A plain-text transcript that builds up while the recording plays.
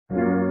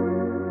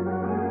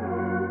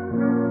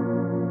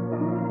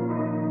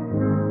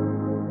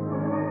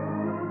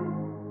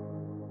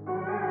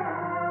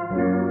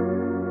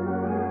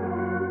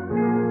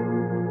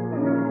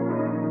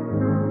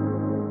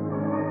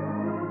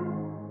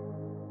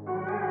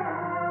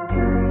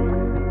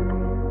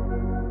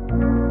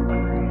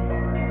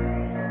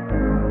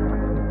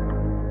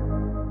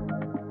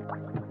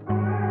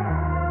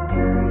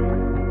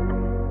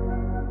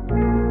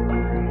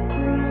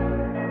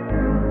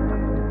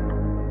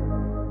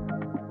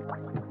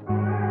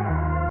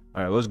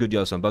Alright, what's good,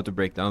 y'all? So I'm about to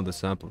break down the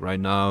sample right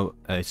now.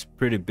 It's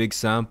pretty big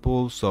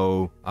sample,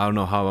 so I don't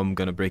know how I'm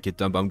gonna break it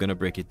down, but I'm gonna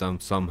break it down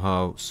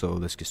somehow. So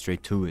let's get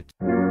straight to it.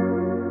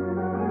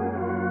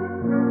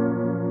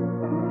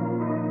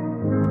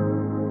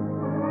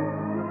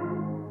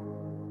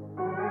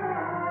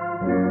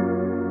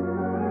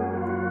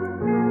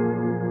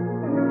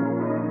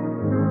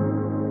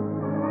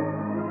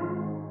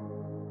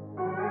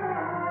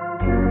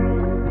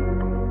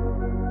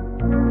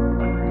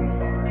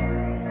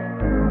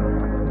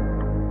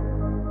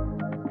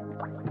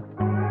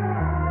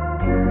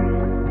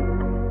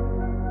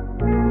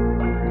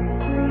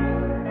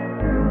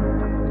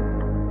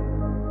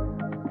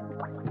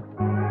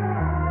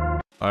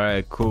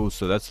 Alright, cool.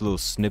 So that's a little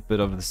snippet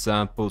of the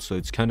sample. So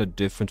it's kind of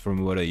different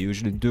from what I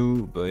usually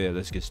do. But yeah,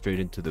 let's get straight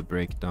into the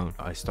breakdown.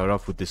 I start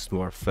off with this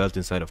more felt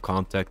inside of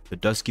Contact, the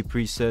Dusky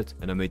preset,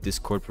 and I made this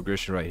chord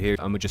progression right here.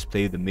 I'm gonna just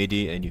play the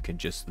MIDI and you can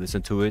just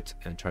listen to it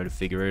and try to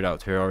figure it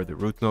out. Here are the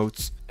root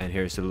notes, and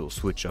here's a little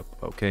switch up,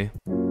 okay?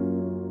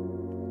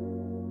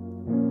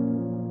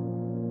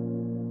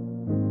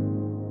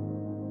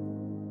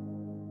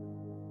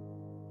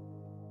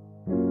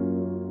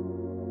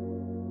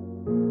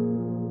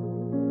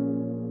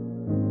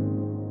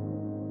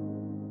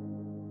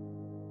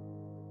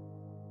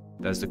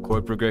 That's the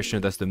chord progression.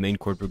 That's the main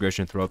chord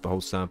progression throughout the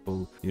whole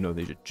sample. You know,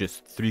 they're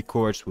just 3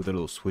 chords with a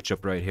little switch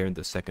up right here in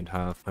the second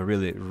half. I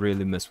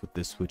really mess with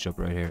this switch up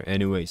right here.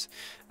 Anyways,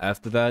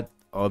 after that,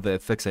 all the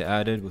effects I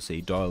added was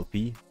a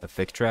DAW-LP,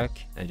 effect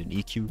track, and an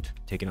EQ,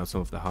 taking out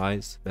some of the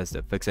highs. That's the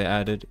effects I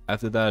added.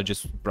 After that, I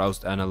just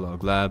browsed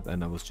Analog Lab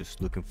and I was just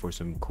looking for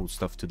some cool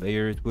stuff to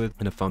layer it with.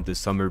 And I found this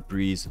Summer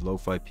Breeze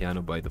lo-fi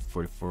piano by the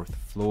 44th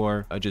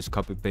Floor. I just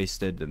copy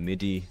pasted the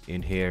MIDI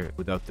in here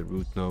without the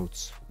root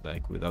notes,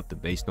 like without the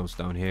bass notes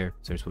down here.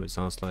 So here's what it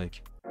sounds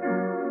like.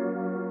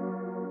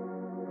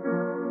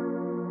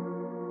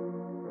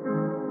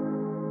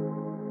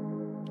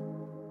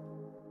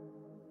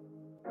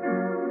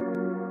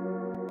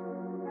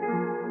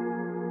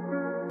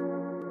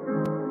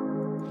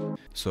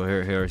 So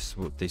here's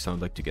what they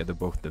sound like together,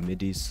 both the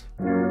MIDIs.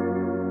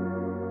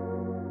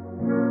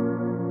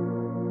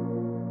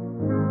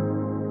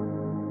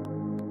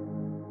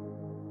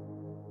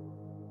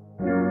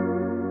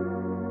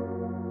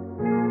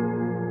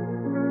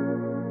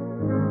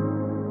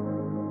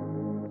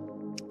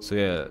 So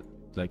yeah,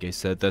 like I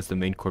said, that's the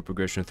main chord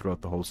progression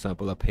throughout the whole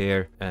sample up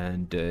here.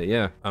 And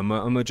yeah, I'm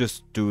gonna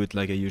just do it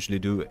like I usually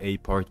do, A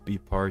part, B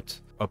part,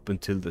 up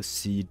until the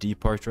C, D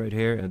part right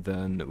here, and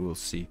then we'll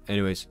see.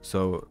 Anyways,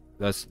 so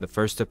that's the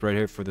first step right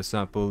here for the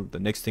sample. The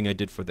next thing I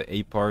did for the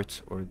A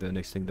part, or the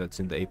next thing that's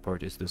in the A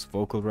part, is this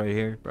vocal right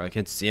here. But I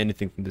can't see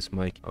anything from this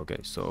mic. Okay,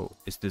 so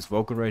it's this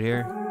vocal right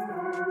here.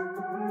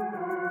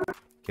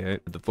 Okay,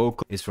 the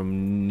vocal is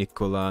from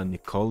Nikolic,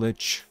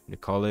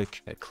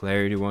 a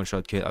Clarity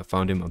one-shot kit. I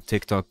found him on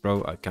TikTok,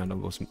 bro. I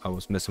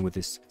was messing with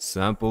his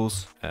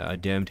samples. I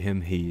DM'd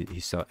him. He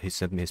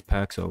sent me his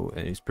pack, so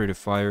and it's pretty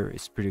fire.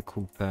 It's pretty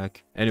cool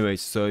pack.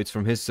 Anyways, so it's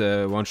from his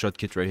one-shot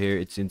kit right here.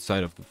 It's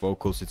inside of the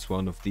vocals. It's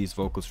one of these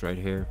vocals right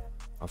here.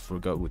 I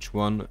forgot which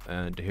one,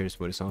 and here's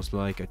what it sounds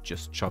like. I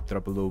just chopped it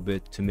up a little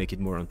bit to make it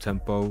more on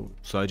tempo.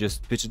 So I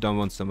just pitched it down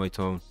one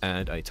semitone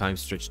and I time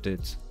stretched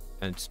it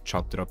and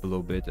chopped it up a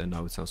little bit, and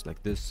now it sounds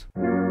like this.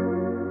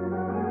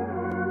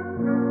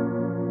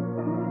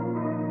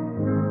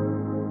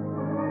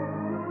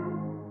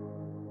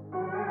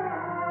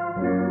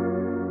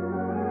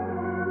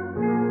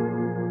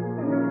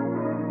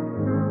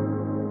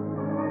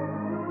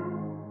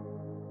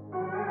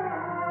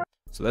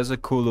 So that's a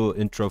cool little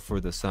intro for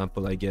the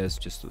sample, I guess.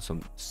 Just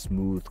some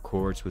smooth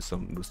chords with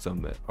some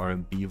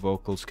R&B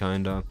vocals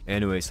kinda.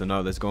 Anyway, so now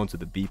let's go on to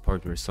the B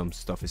part where some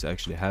stuff is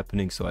actually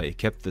happening. So I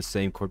kept the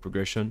same chord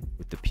progression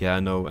with the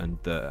piano and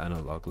the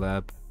Analog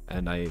Lab,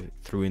 and I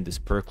threw in this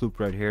perk loop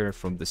right here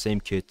from the same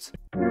kit.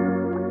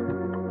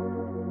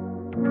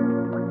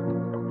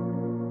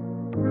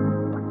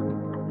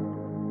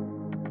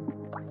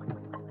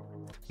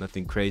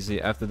 Nothing crazy.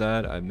 After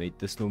that, I made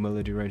this little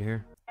melody right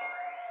here.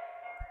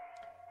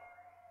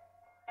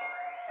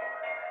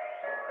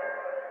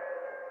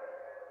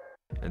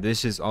 And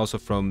this is also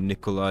from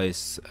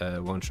Nikolai's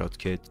one-shot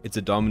kit. It's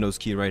a Dominoes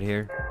key right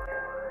here.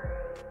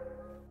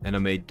 And I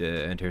made,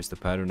 and here's the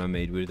pattern I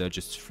made with it. I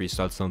just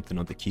freestyled something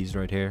on the keys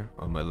right here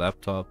on my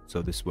laptop.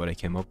 So this is what I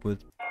came up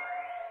with.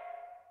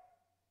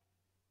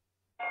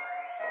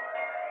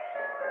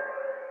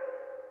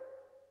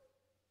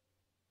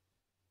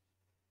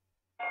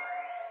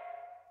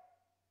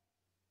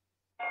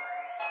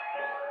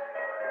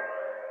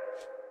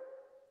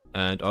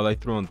 And all I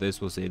threw on this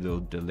was a little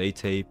delay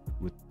tape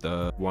with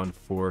the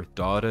 1/4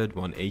 dotted,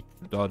 1/8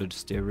 dotted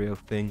stereo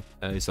thing.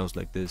 It sounds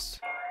like this.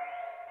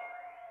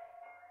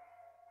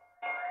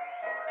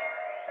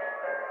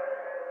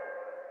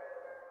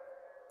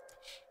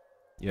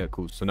 Yeah,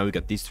 cool. So now we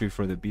got these 3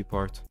 for the B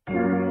part.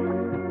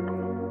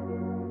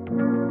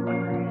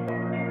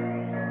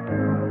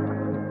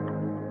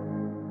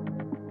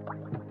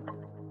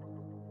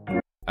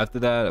 After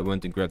that, I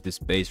went and grabbed this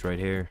bass right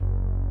here.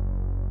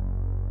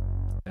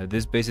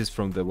 This bass is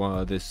from the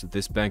one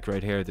this bank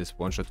right here, this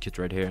one-shot kit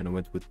right here, and I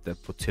went with the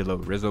Portillo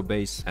Rizzo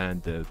bass,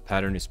 and the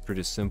pattern is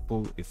pretty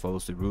simple. It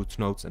follows the root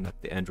notes, and at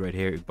the end right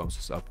here it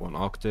bounces up 1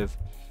 octave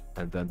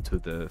and then to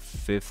the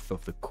 5th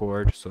of the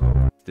chord. So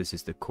this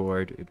is the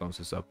chord, it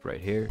bounces up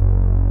right here.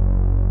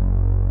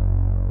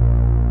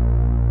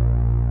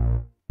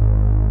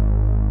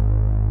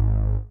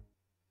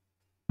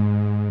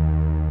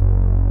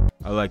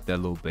 I like that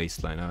little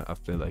bass line. I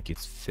feel like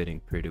it's fitting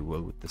pretty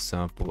well with the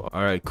sample.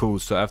 Alright, cool.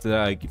 So after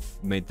that I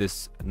made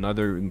this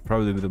another,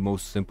 probably the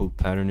most simple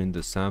pattern in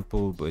the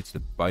sample, but it's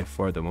by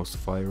far the most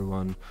fire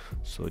one.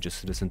 So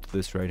just listen to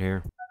this right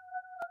here.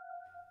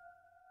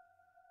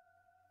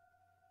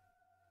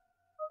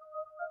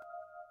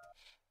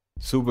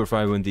 Super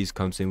fire when these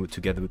comes in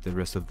together with the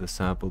rest of the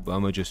sample, but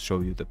I'm gonna just show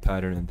you the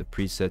pattern and the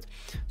preset.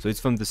 So it's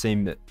from the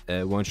same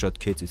one-shot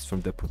kit. It's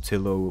from the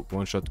Portillo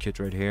one-shot kit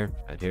right here,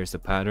 and here's the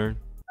pattern.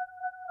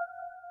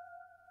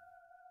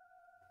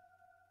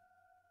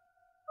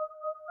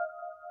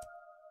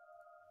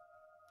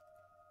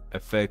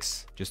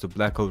 Effects, just a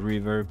black hole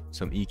reverb,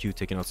 some EQ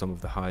taking out some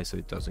of the highs so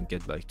it doesn't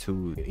get like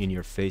too in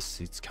your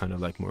face. It's kind of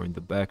like more in the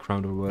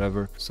background or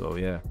whatever. So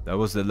yeah, that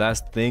was the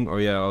last thing.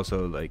 Or yeah,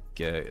 also like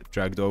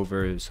dragged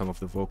over some of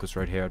the vocals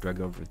right here. I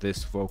dragged over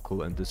this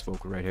vocal and this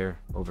vocal right here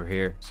over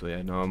here. So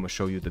yeah, now I'm gonna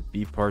show you the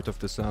B part of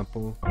the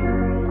sample.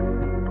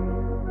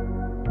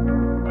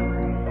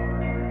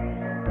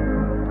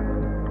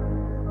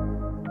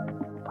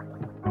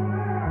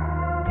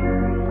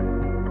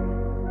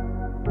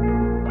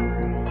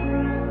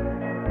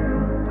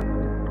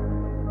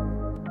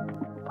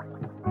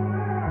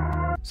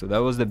 So that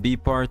was the B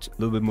part, a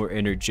little bit more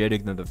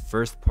energetic than the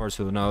first part.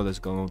 So now let's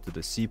go on to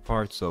the C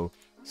part. So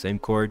same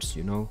chords,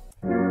 you know,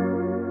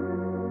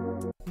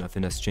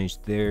 nothing has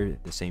changed there,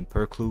 the same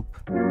perk loop.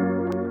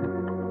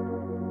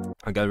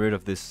 I got rid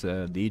of this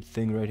lead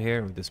thing right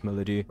here, with this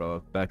melody,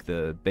 brought back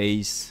the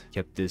bass,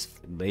 kept this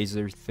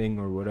laser thing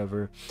or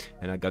whatever,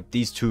 and I got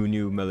these 2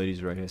 new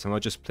melodies right here. So I'll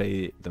just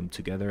play them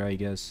together, I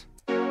guess.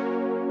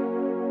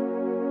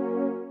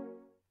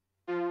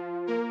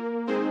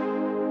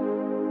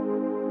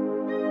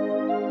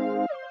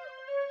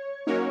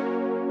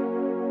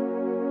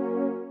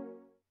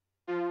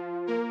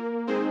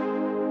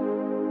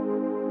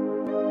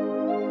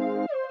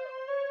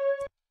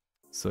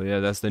 So yeah,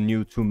 that's the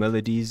new 2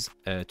 melodies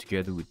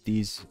together with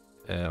these.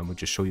 I'm gonna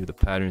just show you the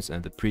patterns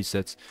and the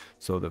presets.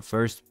 So the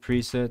first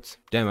preset,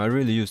 damn, I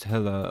really used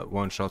hella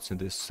one-shots in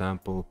this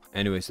sample.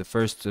 Anyways, the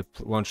first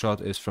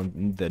one-shot is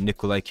from the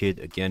Nikolai kit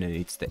again, and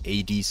it's the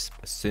 80s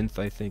synth,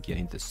 I think. Yeah,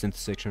 in the synth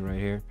section right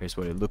here. Here's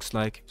what it looks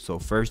like. So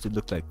first it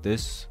looked like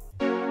this.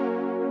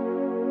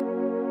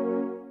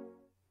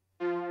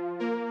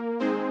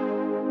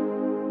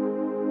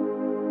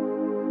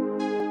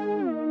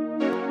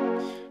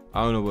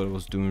 I don't know what I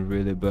was doing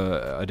really,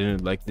 but I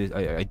didn't like this.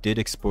 I did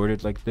export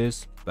it like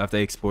this. After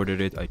I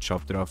exported it, I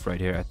chopped it off right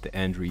here at the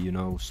end, you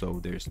know, so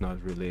there's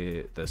not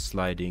really the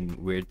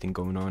sliding weird thing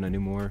going on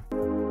anymore.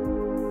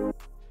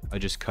 I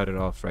just cut it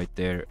off right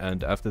there.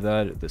 And after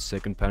that, the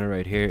second pattern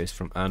right here is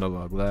from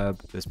Analog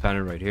Lab, this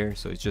pattern right here.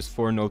 So it's just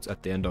 4 notes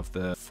at the end of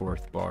the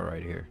 4th bar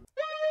right here.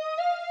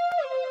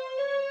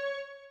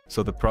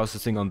 So the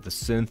processing on the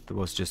synth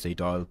was just a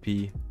dial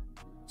P,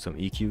 some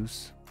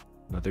EQs,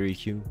 another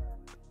EQ,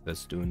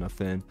 that's doing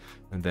nothing,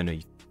 and then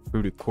a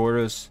fruity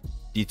chorus,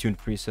 detuned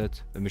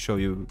preset. Let me show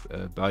you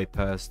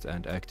bypassed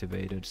and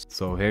activated.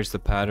 So here's the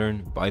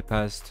pattern,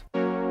 bypassed.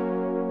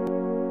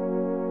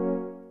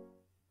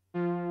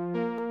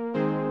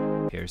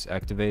 Here's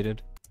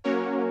activated.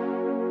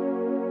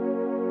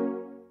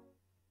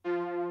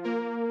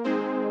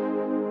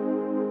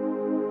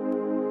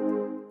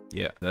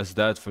 Yeah, that's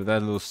that for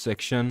that little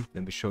section.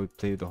 Let me show you,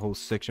 play the whole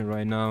section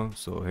right now.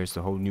 So here's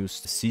the whole new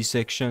C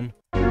section.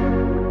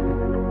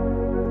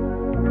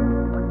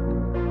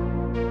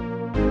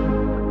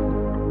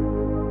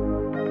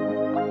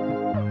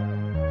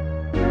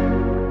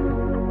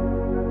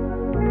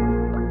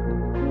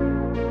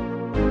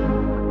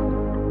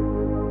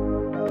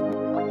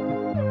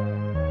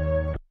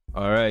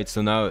 Alright,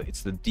 so now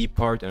it's the D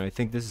part, and I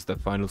think this is the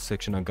final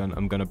section I'm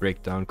gonna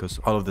break down, because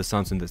all of the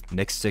sounds in the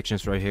next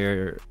sections right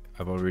here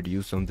I've already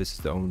used them. This is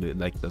the only,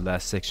 like, the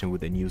last section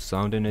with a new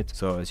sound in it.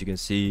 So as you can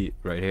see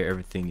right here,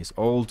 everything is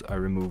old. I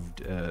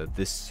removed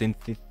this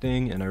synthy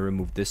thing, and I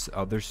removed this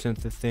other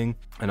synthy thing,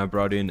 and I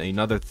brought in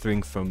another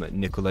thing from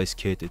Nikolai's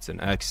kit. It's an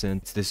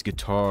accent. It's this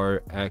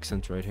guitar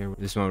accent right here,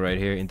 this one right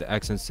here in the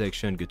accent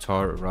section,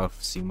 guitar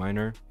rough C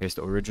minor. Here's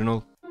the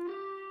original.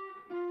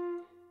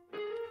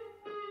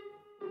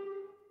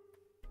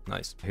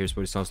 Nice. Here's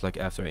what it sounds like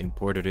after I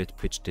imported it,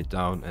 pitched it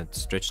down and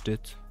stretched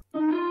it.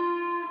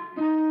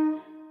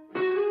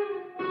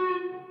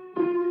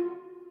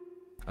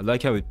 I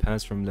like how it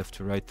pans from left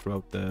to right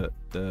throughout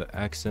the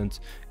accent.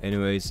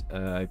 Anyways,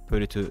 I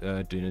put it to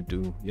I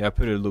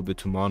put it a little bit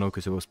to mono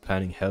because it was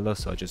panning hella,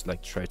 so I just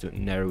like try to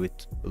narrow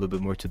it a little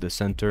bit more to the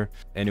center.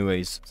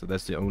 Anyways, so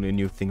that's the only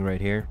new thing right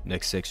here.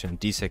 Next section,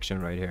 D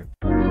section right here.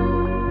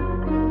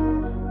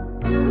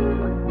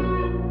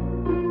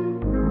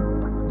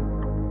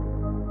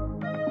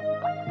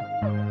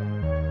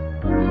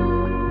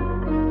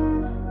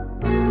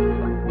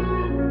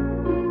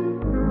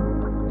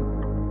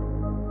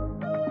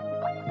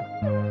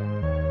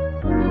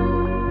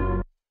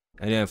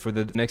 And yeah, for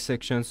the next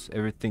sections,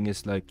 everything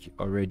is like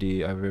I've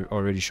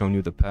already shown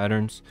you the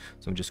patterns,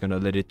 so I'm just gonna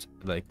let it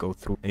like go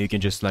through, and you can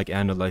just like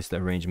analyze the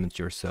arrangement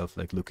yourself,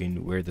 like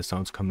looking where the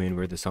sounds come in,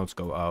 where the sounds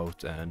go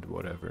out, and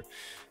whatever.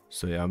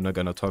 So yeah, I'm not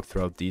gonna talk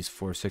throughout these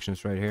 4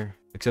 sections right here,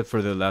 except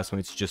for the last one.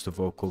 It's just a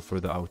vocal for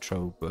the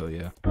outro, but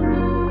yeah.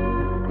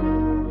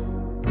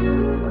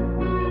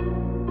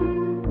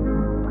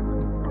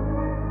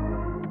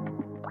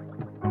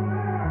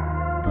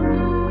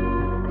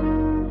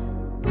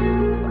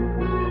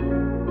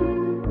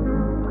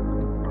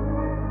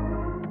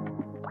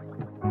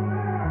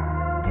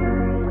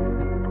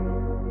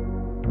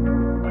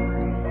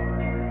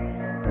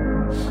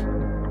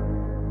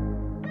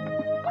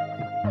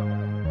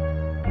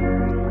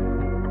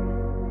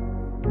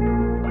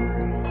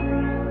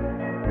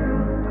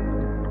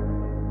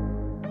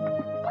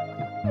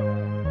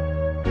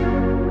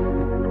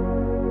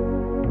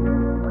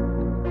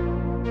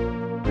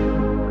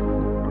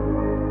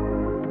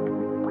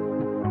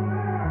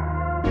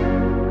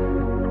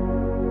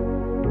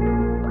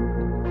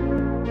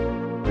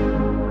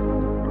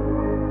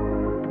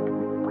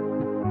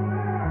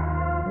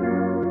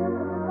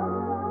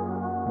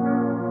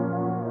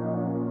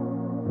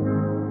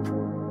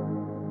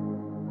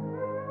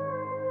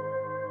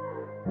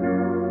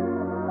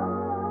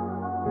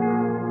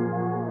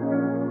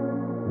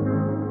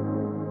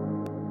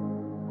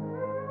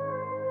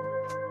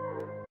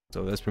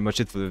 So that's pretty much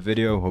it for the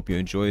video. Hope you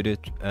enjoyed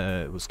it.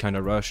 It was kind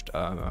of rushed.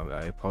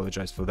 I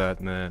apologize for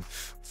that, man.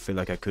 I feel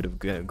like I could have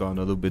gone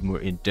a little bit more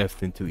in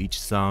depth into each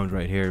sound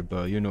right here,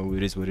 but you know,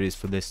 it is what it is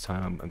for this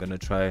time. I'm gonna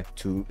try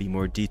to be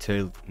more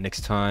detailed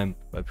next time.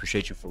 I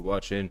appreciate you for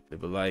watching.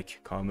 Leave a like,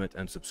 comment,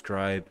 and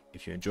subscribe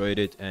if you enjoyed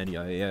it. And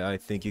yeah, I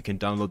think you can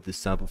download this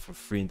sample for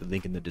free in the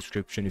link in the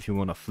description if you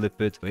want to flip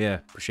it. But yeah,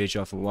 appreciate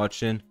y'all for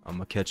watching. I'm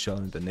gonna catch y'all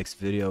in the next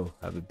video.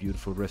 Have a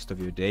beautiful rest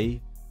of your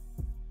day.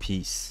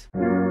 Peace.